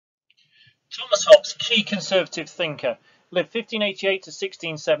Thomas Hobbes, key conservative thinker, lived 1588 to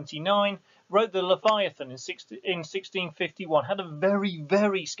 1679, wrote the Leviathan in 1651, had a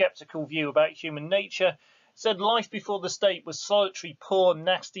very sceptical view about human nature, said life before the state was solitary, poor,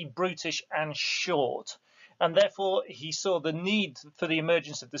 nasty, brutish and short, and therefore he saw the need for the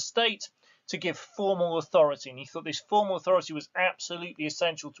emergence of the state to give formal authority, and he thought this formal authority was absolutely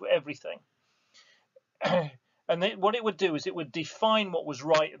essential to everything. And what it would do is it would define what was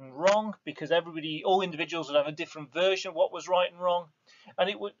right and wrong, because all individuals would have a different version of what was right and wrong.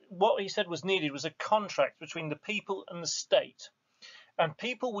 And what he said was needed was a contract between the people and the state. And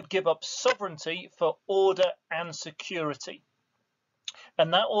people would give up sovereignty for order and security.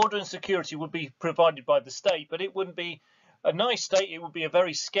 And that order and security would be provided by the state, but it wouldn't be a nice state. It would be a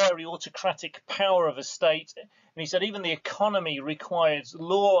very scary autocratic power of a state. And he said even the economy requires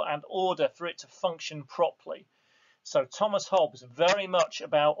law and order for it to function properly. So Thomas Hobbes, very much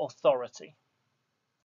about authority.